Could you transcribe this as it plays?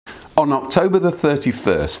On October the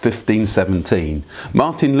 31st, 1517,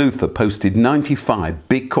 Martin Luther posted 95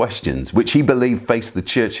 big questions which he believed faced the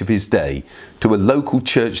church of his day to a local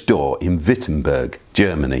church door in Wittenberg,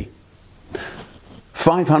 Germany.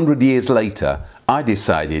 500 years later, I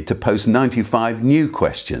decided to post 95 new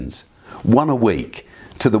questions, one a week,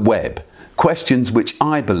 to the web, questions which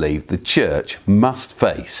I believe the church must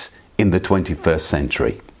face in the 21st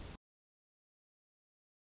century.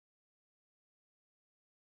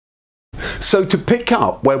 So to pick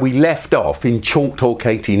up where we left off in Chalke Talk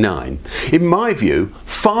 89, in my view,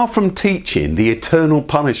 far from teaching the eternal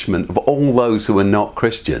punishment of all those who are not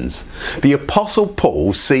Christians, the Apostle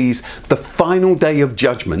Paul sees the final day of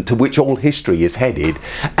judgment to which all history is headed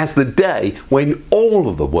as the day when all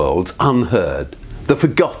of the world's unheard, the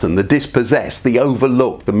forgotten, the dispossessed, the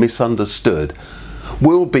overlooked, the misunderstood,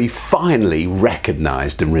 will be finally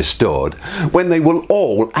recognised and restored, when they will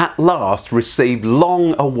all at last receive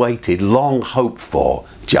long-awaited, long-hoped-for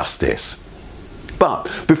justice. But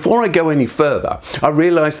before I go any further, I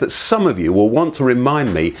realise that some of you will want to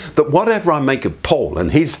remind me that whatever I make of Paul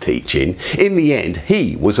and his teaching, in the end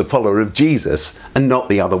he was a follower of Jesus and not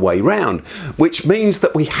the other way round, which means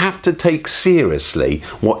that we have to take seriously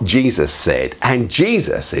what Jesus said, and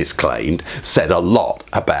Jesus, it's claimed, said a lot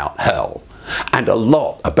about hell, and a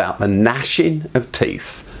lot about the gnashing of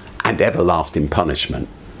teeth and everlasting punishment.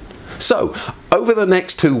 So, over the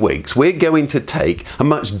next 2 weeks, we're going to take a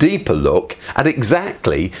much deeper look at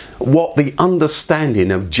exactly what the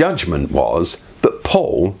understanding of judgment was that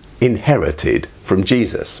Paul inherited from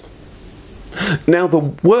Jesus. Now, the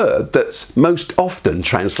word that's most often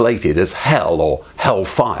translated as hell or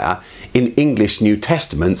hellfire in English New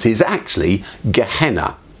Testaments is actually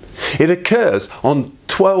Gehenna. It occurs on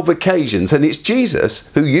 12 occasions, and it's Jesus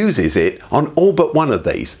who uses it on all but one of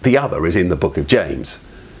these. The other is in the book of James.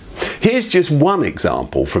 Here's just one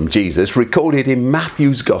example from Jesus recorded in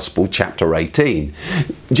Matthew's Gospel, chapter 18.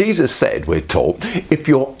 Jesus said, we're taught, if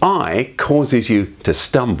your eye causes you to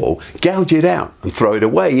stumble, gouge it out and throw it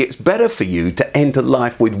away. It's better for you to enter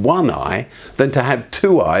life with one eye than to have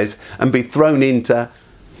two eyes and be thrown into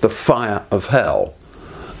the fire of hell.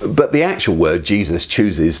 But the actual word Jesus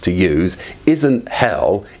chooses to use isn't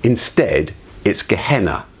hell, instead it's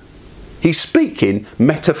Gehenna. He's speaking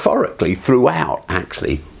metaphorically throughout,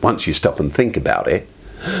 actually, once you stop and think about it.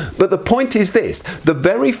 But the point is this: the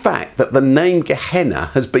very fact that the name Gehenna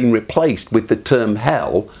has been replaced with the term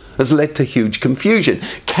hell has led to huge confusion.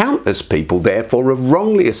 Countless people, therefore, have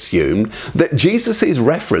wrongly assumed that Jesus'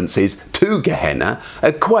 references to Gehenna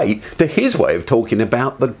equate to his way of talking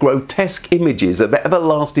about the grotesque images of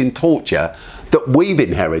everlasting torture that we've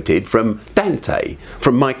inherited from Dante,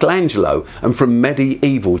 from Michelangelo, and from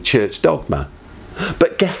medieval church dogma.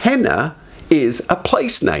 But Gehenna is a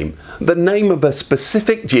place name, the name of a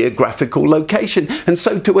specific geographical location, and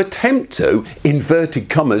so to attempt to, inverted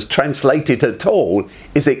commas, translate it at all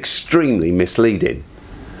is extremely misleading.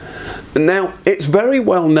 Now, it's very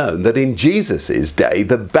well known that in Jesus' day,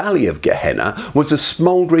 the Valley of Gehenna was a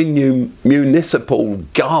smouldering new municipal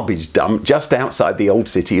garbage dump just outside the old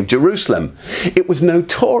city of Jerusalem. It was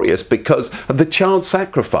notorious because of the child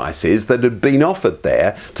sacrifices that had been offered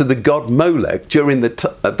there to the god Molech during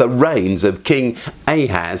the reigns of King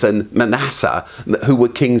Ahaz and Manasseh, who were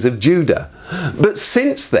kings of Judah. But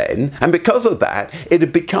since then, and because of that, it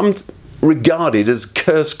had become regarded as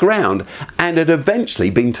cursed ground and had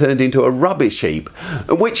eventually been turned into a rubbish heap,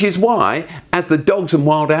 which is why, as the dogs and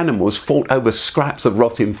wild animals fought over scraps of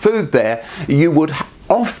rotting food there, you would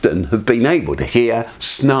often have been able to hear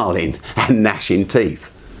snarling and gnashing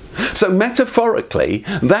teeth. So metaphorically,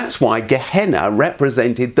 that's why Gehenna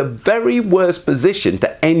represented the very worst position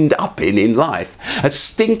to end up in life, a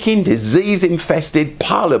stinking, disease-infested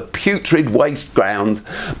pile of putrid waste ground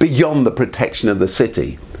beyond the protection of the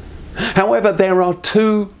city. However, there are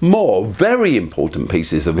two more very important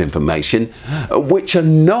pieces of information which are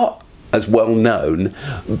not as well known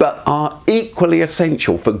but are equally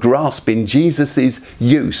essential for grasping Jesus'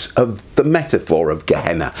 use of the metaphor of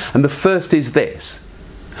Gehenna. And the first is this: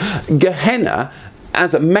 Gehenna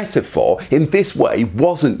as a metaphor in this way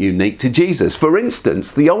wasn't unique to Jesus. For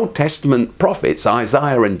instance, the Old Testament prophets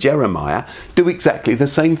Isaiah and Jeremiah do exactly the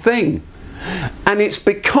same thing. And it's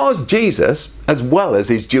because Jesus, as well as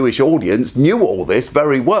his Jewish audience, knew all this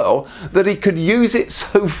very well that he could use it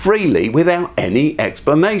so freely without any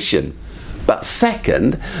explanation. But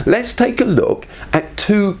second, let's take a look at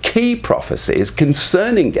two key prophecies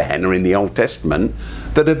concerning Gehenna in the Old Testament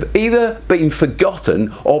that have either been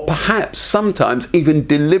forgotten or perhaps sometimes even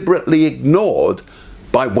deliberately ignored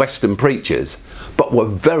by Western preachers, but were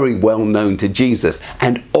very well known to Jesus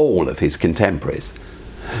and all of his contemporaries.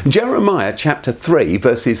 Jeremiah chapter 3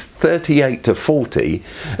 verses 38 to 40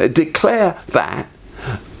 declare that,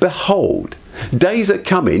 behold, days are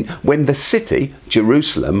coming when the city,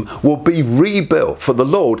 Jerusalem, will be rebuilt for the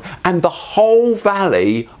Lord, and the whole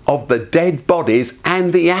valley of the dead bodies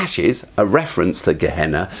and the ashes, a reference to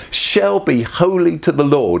Gehenna, shall be holy to the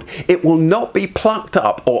Lord. It will not be plucked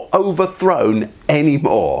up or overthrown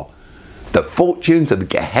anymore. The fortunes of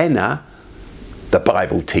Gehenna, the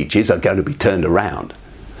Bible teaches, are going to be turned around.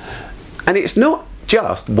 And it's not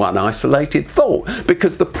just one isolated thought,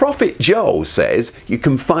 because the prophet Joel says, you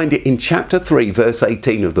can find it in chapter 3 verse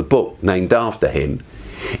 18 of the book named after him,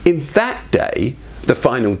 in that day, the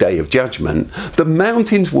final day of judgment, the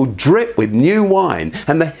mountains will drip with new wine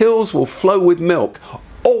and the hills will flow with milk.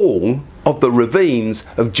 All of the ravines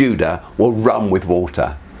of Judah will run with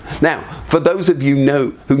water. Now, for those of you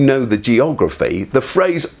who know the geography, the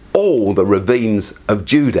phrase all the ravines of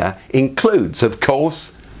Judah includes, of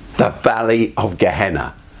course, the valley of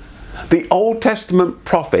Gehenna. The Old Testament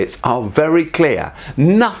prophets are very clear.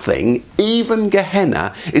 Nothing, even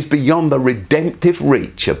Gehenna, is beyond the redemptive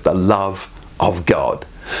reach of the love of God.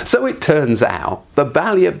 So it turns out the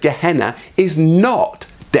valley of Gehenna is not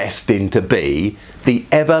destined to be the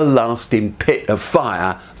everlasting pit of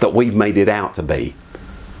fire that we've made it out to be.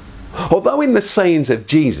 Although in the sayings of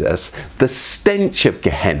Jesus, the stench of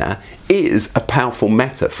Gehenna is a powerful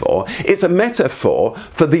metaphor, it's a metaphor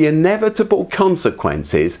for the inevitable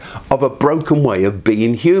consequences of a broken way of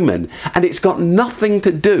being human, and it's got nothing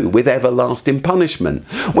to do with everlasting punishment.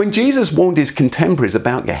 When Jesus warned his contemporaries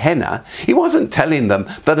about Gehenna, he wasn't telling them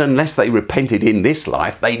that unless they repented in this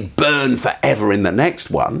life, they'd burn forever in the next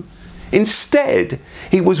one. Instead,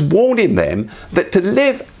 he was warning them that to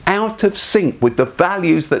live out of sync with the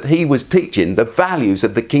values that he was teaching, the values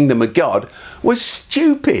of the kingdom of God, was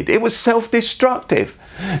stupid. It was self-destructive.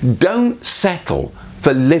 Don't settle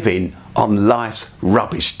for living on life's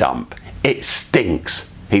rubbish dump. It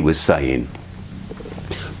stinks, he was saying.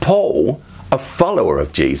 Paul, a follower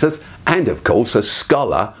of Jesus, and of course a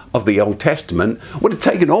scholar of the Old Testament, would have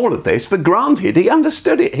taken all of this for granted. He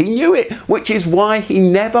understood it, he knew it, which is why he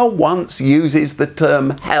never once uses the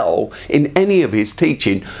term hell in any of his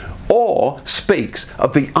teaching, or speaks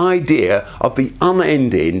of the idea of the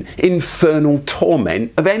unending infernal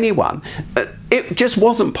torment of anyone. It just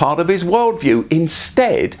wasn't part of his worldview.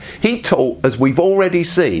 Instead, he taught, as we've already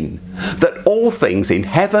seen, that all things in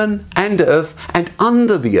heaven and earth and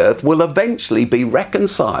under the earth will eventually be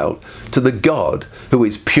reconciled to the God who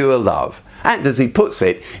is pure love. And as he puts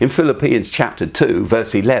it in Philippians chapter 2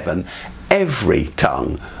 verse 11, every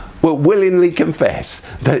tongue will willingly confess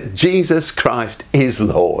that Jesus Christ is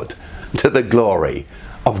Lord, to the glory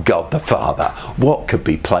of God the Father. What could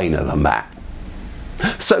be plainer than that?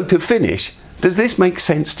 So to finish, does this make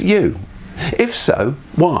sense to you? If so,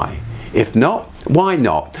 why? If not, why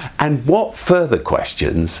not? And what further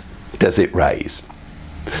questions does it raise?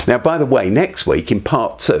 Now, by the way, next week in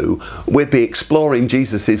part 2, we'll be exploring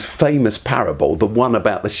Jesus' famous parable, the one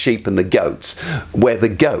about the sheep and the goats, where the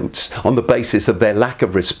goats, on the basis of their lack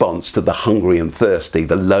of response to the hungry and thirsty,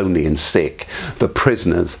 the lonely and sick, the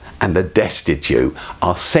prisoners and the destitute,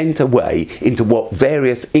 are sent away into what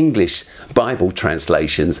various English Bible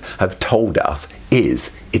translations have told us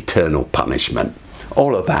is eternal punishment.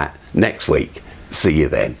 All of that next week. See you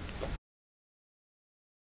then.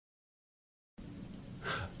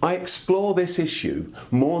 I explore this issue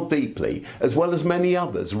more deeply, as well as many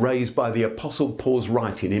others raised by the Apostle Paul's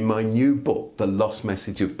writing in my new book, The Lost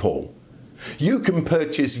Message of Paul. You can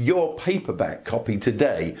purchase your paperback copy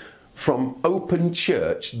today from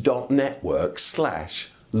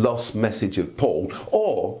openchurch.network/Lost Message of Paul,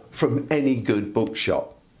 or from any good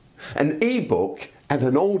bookshop. An ebook and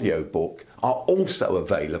an audiobook are also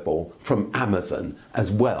available from Amazon,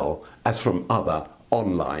 as well as from other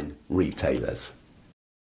online retailers.